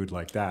changing your mood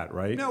like that,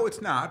 right? No,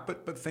 it's not.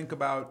 But think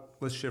about,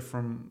 let's shift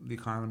from the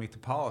economy to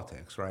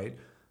politics, right?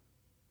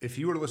 If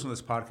you were to listen to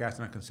this podcast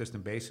on a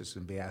consistent basis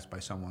and be asked by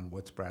someone,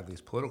 what's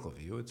Bradley's political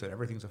view? It's that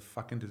everything's a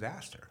fucking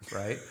disaster,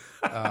 right?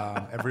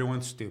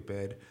 Everyone's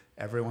stupid.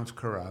 Everyone's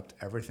corrupt.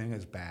 Everything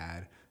is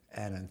bad.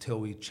 And until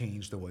we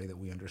change the way that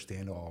we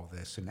understand all of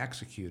this and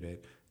execute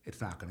it, it's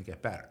not going to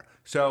get better.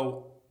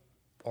 So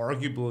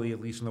arguably,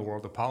 at least in the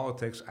world of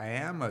politics, I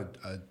am a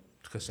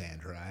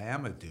Cassandra. I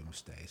am a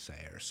doomsday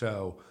sayer.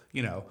 So,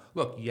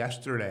 look,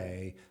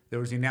 yesterday, there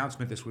was the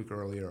announcement this week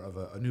earlier of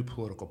a new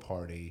political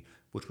party,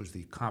 which was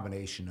the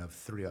combination of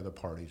three other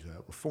parties,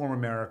 Reform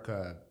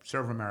America,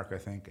 Serve America, I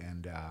think,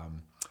 and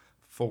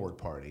Forward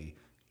Party,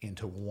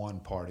 into one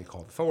party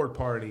called the Forward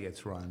Party.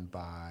 It's run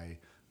by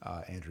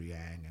Andrew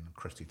Yang and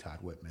Christy Todd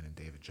Whitman and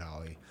David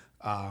Jolly.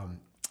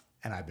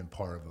 And I've been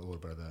part of a little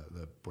bit of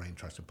the brain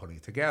trust in putting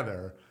it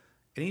together.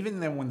 And even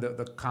then when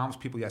the comms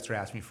people yesterday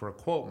asked me for a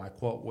quote, my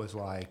quote was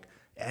like,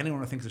 anyone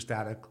who thinks the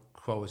status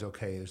quo is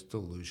okay is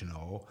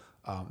delusional.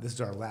 This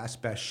is our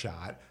last best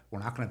shot. We're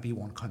not going to be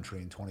one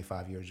country in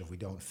 25 years if we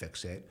don't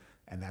fix it.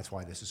 And that's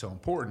why this is so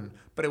important.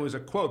 But it was a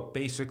quote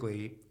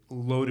basically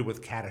loaded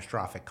with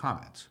catastrophic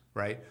comments,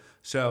 right?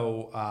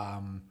 So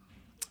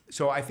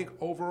I think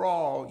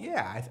overall,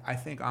 yeah, I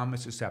think I'm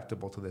as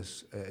susceptible to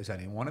this as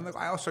anyone. And look,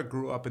 I also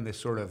grew up in this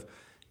sort of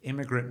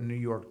immigrant New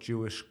York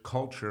Jewish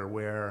culture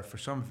where, for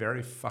some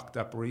very fucked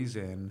up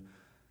reason,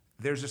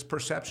 there's this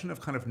perception of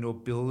kind of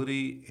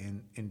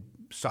nobility in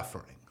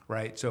suffering,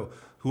 right? So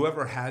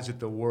whoever has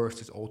it the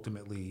worst is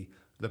ultimately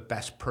the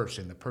best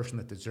person, the person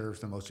that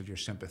deserves the most of your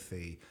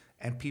sympathy.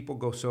 And people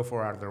go so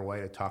far out of their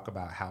way to talk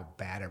about how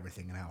bad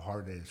everything and how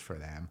hard it is for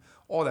them.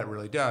 All that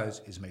really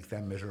does is make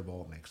them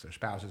miserable, it makes their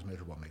spouses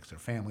miserable, it makes their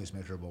families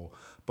miserable.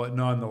 But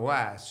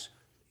nonetheless,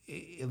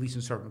 at least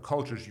in certain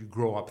cultures, you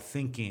grow up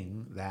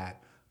thinking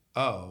that,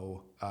 I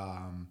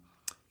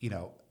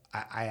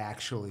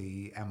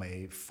actually am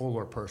a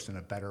fuller person,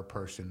 a better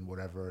person,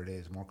 whatever it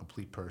is, more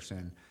complete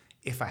person,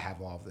 if I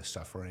have all of this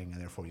suffering,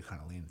 and therefore you kind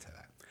of lean into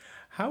that.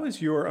 How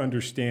has your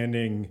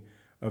understanding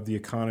of the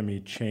economy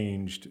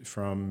changed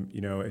from,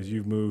 as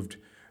you've moved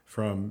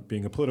from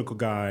being a political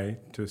guy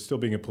to still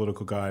being a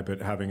political guy,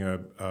 but having a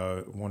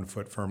one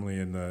foot firmly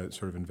in the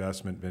sort of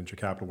investment venture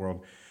capital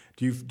world?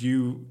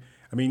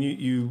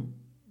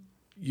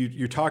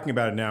 You're talking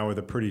about it now with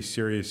a pretty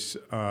serious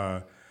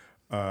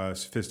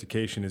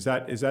sophistication. Is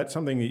that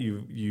something that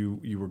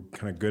you were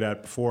kind of good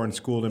at before and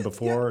schooled in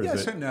before?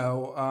 Yes and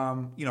no.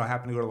 I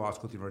happened to go to law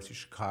school at the University of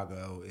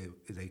Chicago. It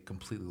is a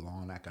completely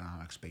law and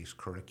economics-based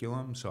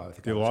curriculum. So I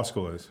think the law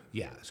school is.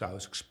 Yeah, so I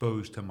was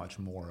exposed to much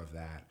more of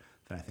that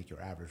than I think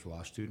your average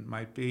law student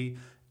might be.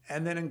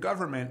 And then in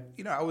government,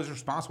 I was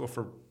responsible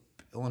for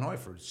Illinois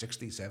for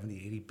 60, 70,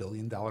 $80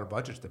 billion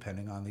budgets,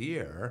 depending on the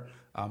year.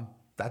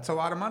 That's a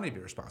lot of money to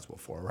be responsible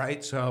for,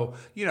 right? So,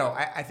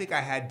 I think I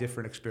had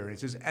different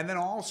experiences. And then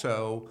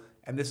also,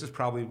 and this is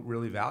probably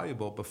really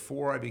valuable,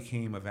 before I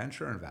became a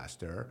venture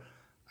investor,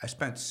 I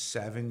spent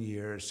 7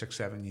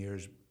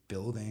 years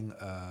building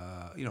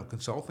a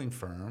consulting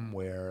firm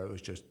where it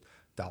was just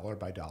dollar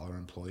by dollar,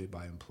 employee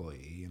by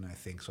employee. And I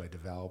think so I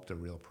developed a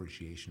real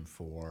appreciation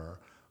for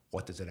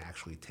what does it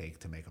actually take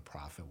to make a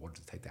profit? What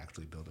does it take to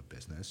actually build a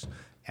business?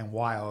 And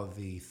while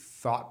the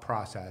thought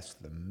process,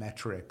 the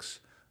metrics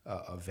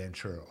of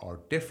venture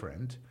are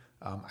different,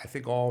 I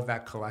think all of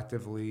that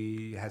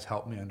collectively has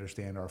helped me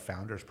understand our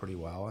founders pretty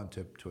well and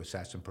to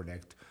assess and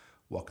predict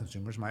what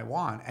consumers might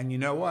want. And you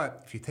know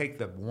what? If you take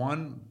the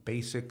one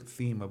basic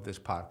theme of this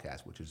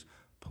podcast, which is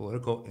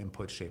political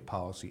inputs shape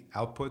policy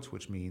outputs,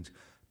 which means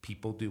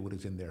people do what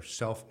is in their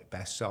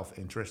best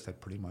self-interest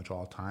at pretty much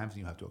all times, and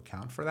you have to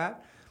account for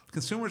that.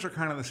 Consumers are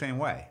kind of the same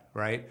way,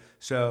 right?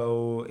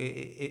 So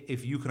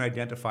if you can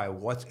identify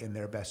what's in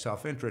their best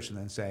self-interest and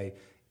then say,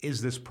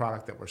 is this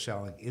product that we're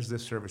selling, is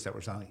this service that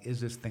we're selling,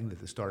 is this thing that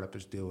the startup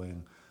is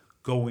doing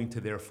going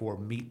to therefore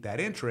meet that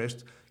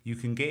interest, you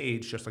can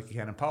gauge, just like you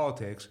can in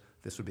politics,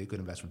 this would be a good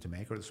investment to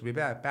make or this would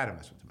be a bad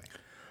investment to make.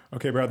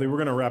 Okay, Bradley, we're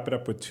going to wrap it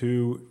up with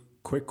 2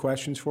 quick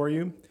questions for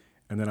you,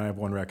 and then I have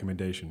 1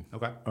 recommendation.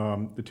 Okay.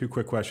 The 2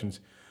 quick questions.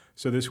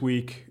 So this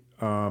week,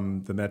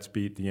 the Mets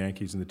beat the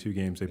Yankees in the 2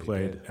 games they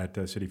played at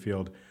Citi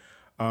Field.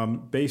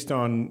 Based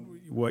on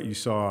what you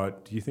saw,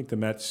 do you think the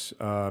Mets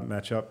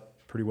match up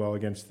pretty well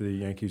against the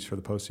Yankees for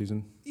the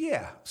postseason?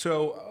 Yeah.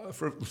 So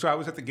I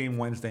was at the game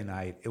Wednesday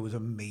night. It was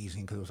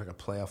amazing because it was like a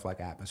playoff-like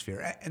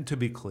atmosphere. And to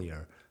be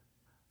clear,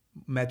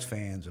 Mets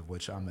fans, of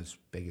which I'm as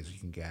big as you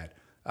can get,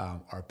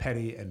 are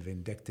petty and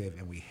vindictive,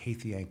 and we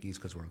hate the Yankees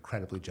because we're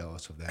incredibly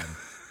jealous of them.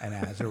 And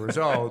as a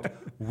result,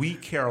 we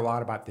care a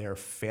lot about their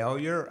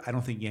failure. I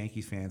don't think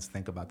Yankees fans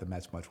think about the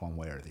Mets much one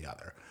way or the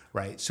other,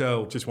 right?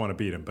 So just want to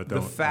beat them, but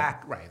don't. The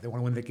fact, right, they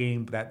want to win the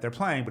game that they're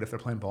playing, but if they're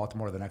playing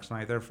Baltimore the next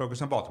night, they're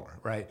focused on Baltimore,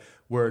 right?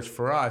 Whereas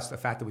for us, the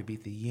fact that we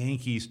beat the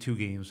Yankees 2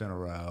 games in a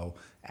row,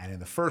 and in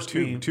the first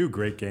game... Two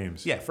great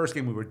games. Yeah, first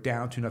game we were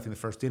down 2-0 the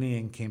first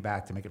inning, came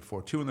back to make it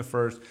 4-2 in the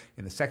first.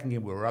 In the second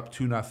game, we were up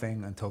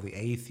 2-0 until the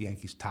 8th. The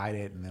Yankees tied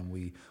it, and then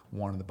we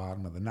won in the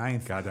bottom of the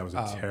 9th. God, that was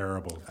a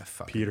terrible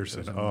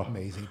Peterson.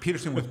 Amazing.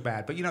 Peterson was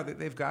bad, but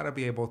they've got to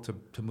be able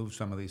to move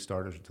some of these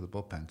starters into the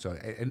bullpen. So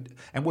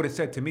and what it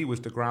said to me was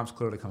DeGrom's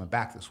clearly coming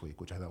back this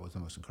week, which I thought was the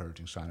most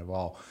encouraging sign of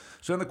all.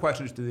 So then the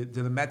question is, do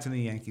the Mets and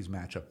the Yankees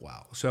match up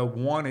well? So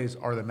one is,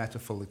 are the Mets a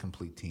fully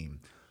complete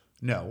team?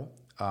 No.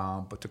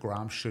 But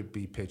DeGrom should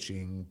be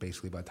pitching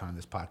basically by the time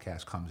this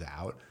podcast comes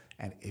out.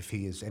 And if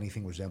he is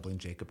anything resembling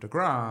Jacob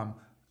DeGrom,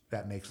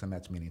 that makes the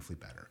Mets meaningfully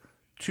better.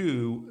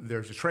 2,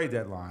 there's a trade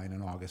deadline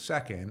on August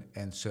 2nd,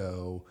 and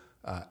so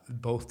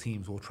both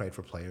teams will trade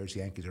for players. The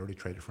Yankees already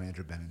traded for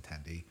Andrew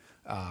Benintendi.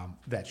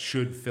 That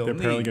should fill They're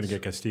needs. apparently going to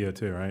get Castillo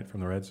too, right,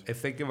 from the Reds?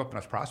 If they give up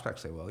enough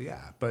prospects, they will,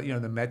 yeah. But,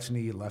 the Mets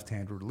need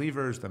left-hand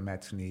relievers. The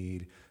Mets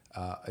need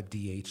a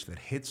DH that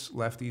hits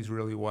lefties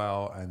really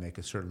well, and they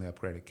could certainly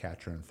upgrade a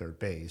catcher and third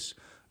base.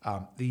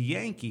 The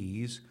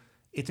Yankees,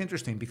 it's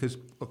interesting because,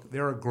 look,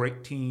 they're a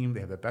great team. They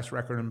have the best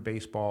record in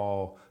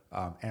baseball.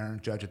 Aaron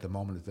Judge at the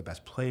moment is the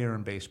best player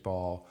in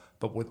baseball.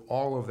 But with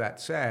all of that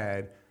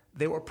said,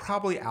 they were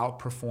probably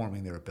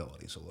outperforming their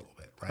abilities a little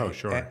bit, right? Oh,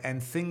 sure.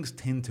 And things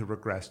tend to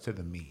regress to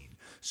the mean.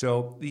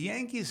 So the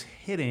Yankees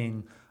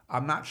hitting,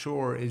 I'm not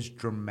sure, is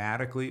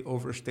dramatically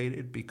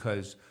overstated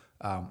because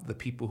the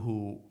people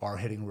who are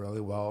hitting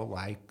really well,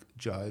 like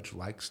Judge,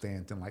 like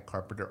Stanton, like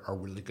Carpenter, are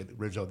really good.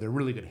 Rizzo, they're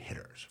really good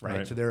hitters,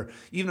 right? So they're,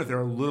 even if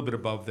they're a little bit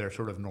above their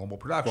sort of normal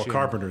production. Well,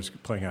 Carpenter's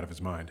playing out of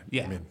his mind.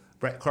 Yeah,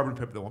 right. Carpenter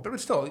picked the one, but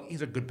still,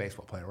 he's a good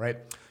baseball player, right?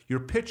 Your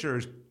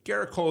pitchers,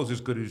 Garrett Cole is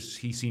as good as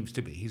he seems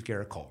to be. He's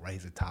Garrett Cole, right?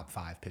 He's a top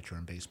 5 pitcher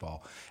in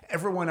baseball.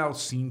 Everyone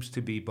else seems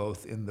to be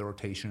both in the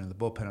rotation and the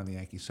bullpen on the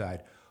Yankees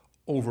side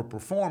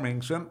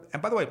overperforming. So,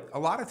 and by the way, a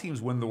lot of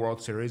teams win the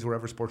World Series or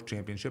whatever sports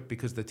championship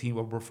because the team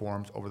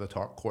overperforms over the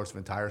course of an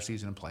entire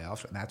season and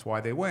playoffs, and that's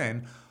why they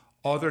win.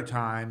 Other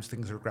times,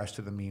 things regress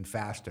to the mean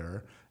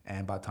faster,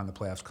 and by the time the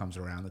playoffs comes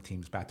around, the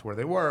team's back to where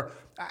they were.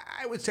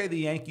 I would say the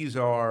Yankees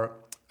are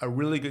a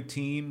really good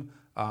team,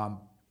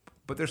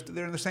 but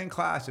they're in the same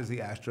class as the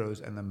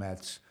Astros and the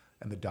Mets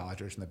and the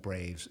Dodgers and the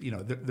Braves.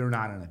 They're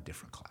not in a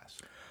different class.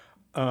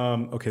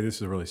 Okay, this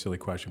is a really silly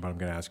question, but I'm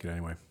going to ask it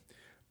anyway.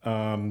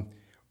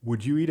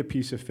 Would you eat a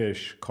piece of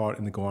fish caught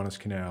in the Gowanus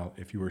Canal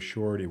if you were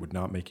sure it would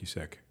not make you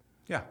sick?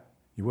 Yeah.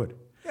 You would?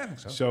 Yeah, I think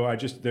so.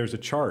 So there's a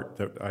chart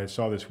that I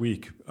saw this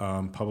week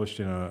published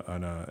in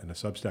a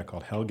Substack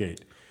called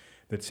Hellgate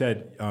that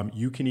said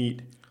you can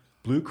eat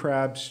blue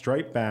crab,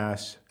 striped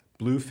bass,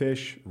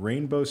 bluefish,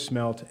 rainbow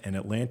smelt, and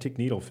Atlantic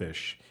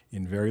needlefish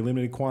in very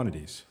limited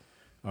quantities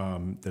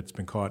that's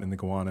been caught in the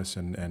Gowanus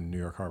and New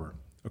York Harbor,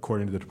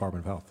 according to the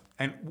Department of Health.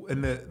 And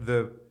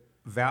the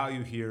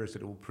value here is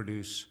that it will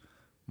produce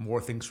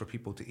more things for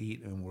people to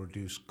eat and will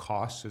reduce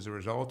costs as a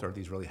result. Are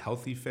these really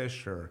healthy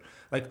fish, or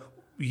like?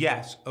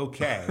 Yes,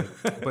 okay,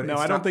 but no,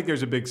 I don't think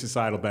there's a big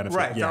societal benefit.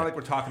 Right, it's yet. not like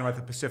we're talking about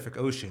the Pacific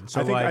Ocean.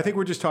 So I think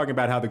we're just talking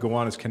about how the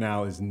Gowanus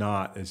Canal is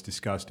not as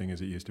disgusting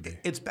as it used to be.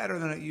 It's better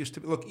than it used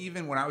to be. Look,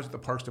 even when I was at the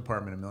Parks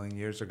Department a million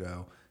years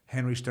ago,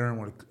 Henry Stern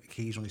would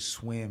occasionally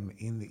swim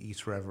in the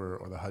East River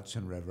or the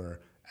Hudson River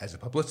as a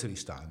publicity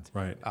stunt.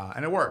 Right.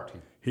 And it worked.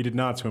 He did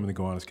not swim in the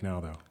Gowanus Canal,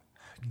 though.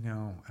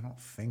 No, I don't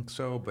think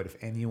so. But if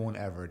anyone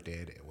ever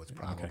did, it was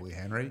probably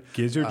Henry.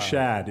 Gizzard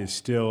shad is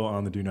still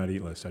on the do not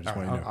eat list. I just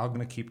want to know. I'm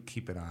going to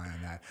keep an eye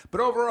on that.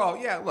 But overall,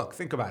 yeah, look,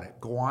 think about it.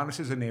 Gowanus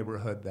is a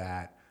neighborhood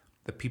that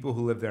the people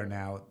who live there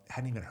now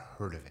hadn't even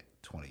heard of it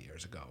 20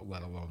 years ago,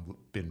 let alone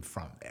been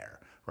from there,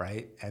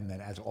 right? And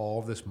then as all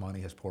of this money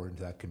has poured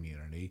into that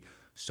community,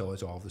 so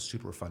has all of the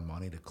Superfund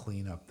money to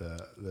clean up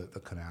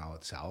the canal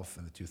itself,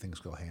 and the two things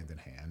go hand in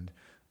hand.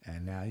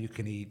 And now you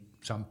can eat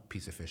some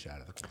piece of fish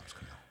out of the Gowanus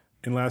Canal.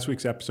 In last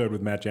week's episode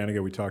with Matt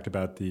Janiga, we talked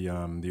about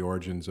the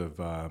origins of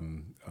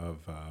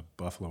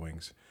buffalo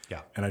wings.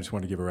 Yeah. And I just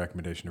wanted to give a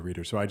recommendation to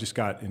readers. So I just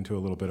got into a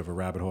little bit of a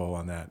rabbit hole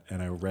on that,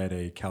 and I read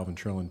a Calvin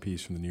Trillin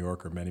piece from the New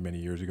Yorker many, many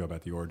years ago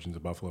about the origins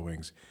of buffalo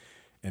wings,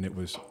 and it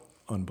was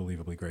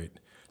unbelievably great.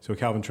 So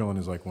Calvin Trillin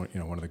is like one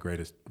of the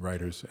greatest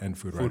writers and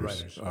food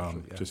writers.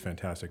 Just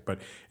fantastic. But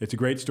it's a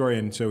great story,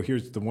 and so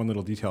here's the one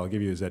little detail I'll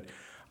give you is that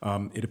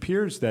it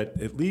appears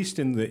that at least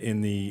in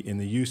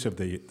the use of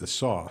the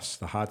sauce,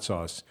 the hot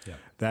sauce,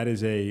 that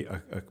is a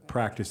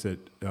practice that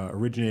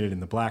originated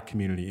in the black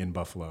community in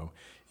Buffalo,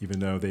 even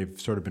though they've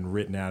sort of been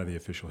written out of the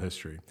official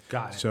history.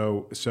 Got it.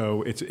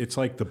 So it's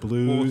like the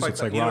blues,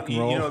 it's like rock and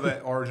roll. You know the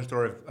origin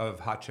story of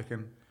hot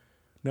chicken?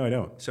 No, I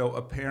don't. So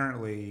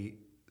apparently,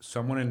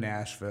 someone in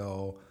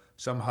Nashville,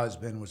 some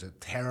husband was a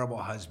terrible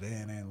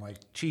husband and like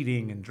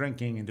cheating and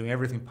drinking and doing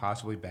everything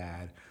possibly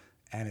bad,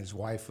 and his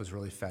wife was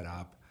really fed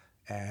up.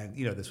 And,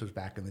 this was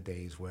back in the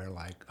days where,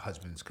 like,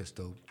 husbands could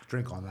still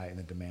drink all night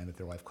and demand that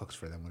their wife cooks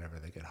for them whenever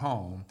they get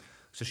home.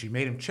 So she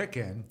made him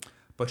chicken,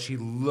 but she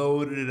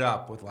loaded it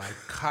up with, like,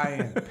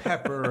 cayenne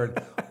pepper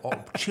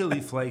and chili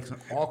flakes and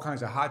all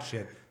kinds of hot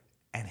shit,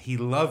 and he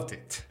loved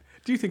it.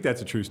 Do you think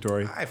that's a true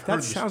story? I've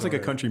heard that sounds like a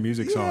country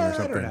music song or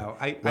something. I don't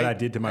know. What I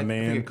did to my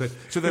man. I think it could.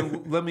 So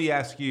then let me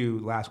ask you,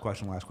 last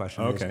question.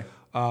 Okay.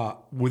 Is,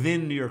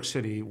 within New York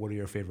City, what are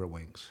your favorite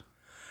wings?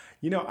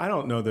 I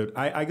don't know that.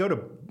 I go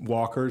to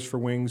Walker's for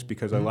wings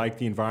because I like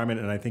the environment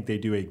and I think they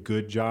do a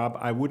good job.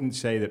 I wouldn't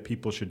say that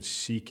people should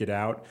seek it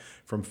out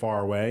from far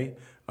away,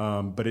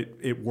 but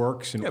it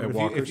works at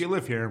Walker's. If you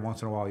live here and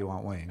once in a while you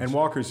want wings. And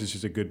Walker's is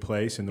just a good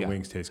place and the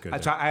wings taste good.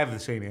 I have the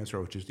same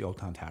answer, which is the Old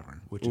Town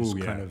Tavern, which is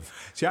kind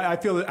of... See, I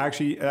feel that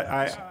actually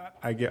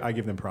I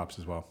give them props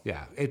as well.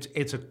 Yeah,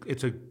 it's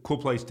a cool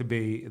place to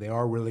be. They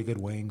are really good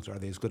wings. Are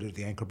they as good as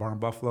the Anchor Bar in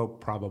Buffalo?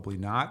 Probably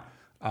not.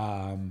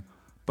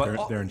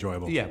 But they're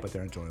enjoyable. Yeah, but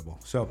they're enjoyable.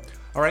 So,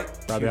 all right.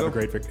 Robbie, have a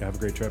great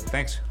trip.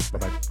 Thanks.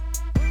 Bye-bye.